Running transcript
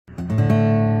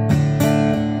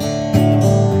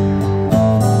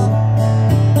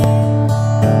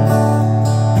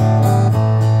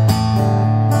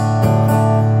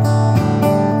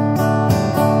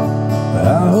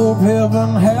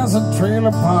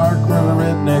park where the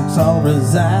rednecks all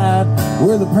reside,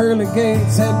 where the pearly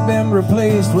gates have been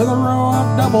replaced with a row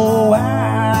of double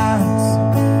wides.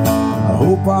 I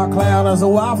hope our cloud has a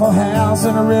Waffle House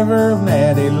and a river of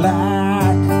natty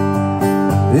light.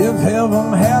 If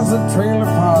heaven has a trailer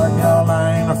park, y'all,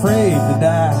 I ain't afraid to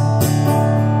die.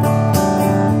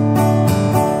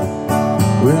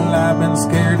 Well, I've been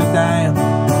scared of dying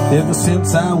ever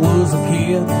since I was a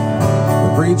kid.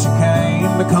 The preacher came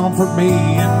to comfort me,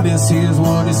 and this here's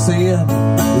what he said.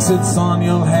 He said, son,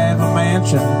 you'll have a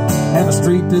mansion and a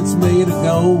street that's made of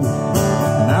gold.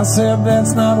 And I said,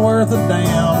 that's not worth a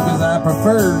damn, cause I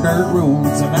prefer dirt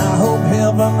roads. And I hope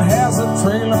heaven has a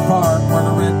trailer park where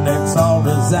the rednecks all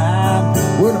reside,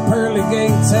 where the pearly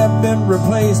gates have been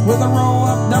replaced with a row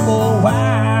of double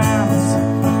wides.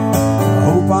 I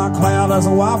hope our cloud has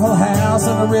a Waffle House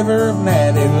and a river of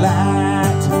natty light.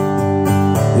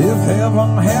 If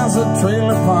heaven has a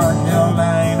trailer park, y'all,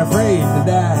 I ain't afraid to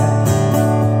die.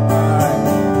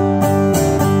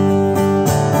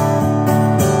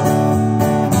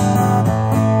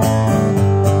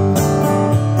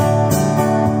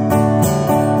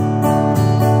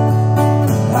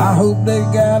 I hope they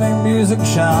got a music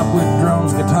shop with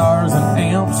drums, guitars, and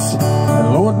amps.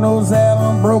 And Lord knows that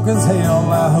I'm broke as hell,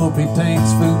 I hope he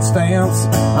takes food stamps.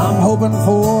 I'm hoping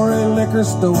for a liquor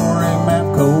store, a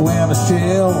Mapco and a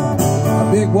Shell,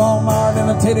 a big Wal-Mart and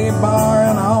a titty bar,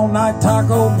 and an all-night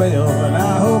Taco Bell. And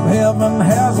I hope heaven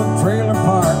has a trailer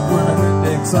park where the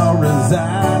rednecks all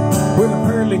reside, where the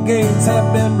pearly gates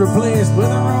have been replaced with a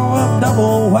row of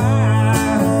double wides.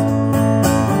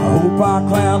 I hope our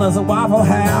cloud has a Waffle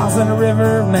House and a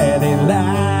river of natty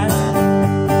light.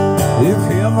 If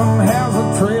heaven has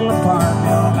a trailer park,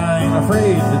 y'all, I ain't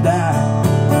afraid to die.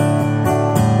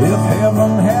 If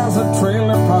heaven has a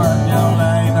trailer park, y'all,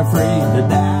 I ain't afraid to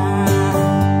die.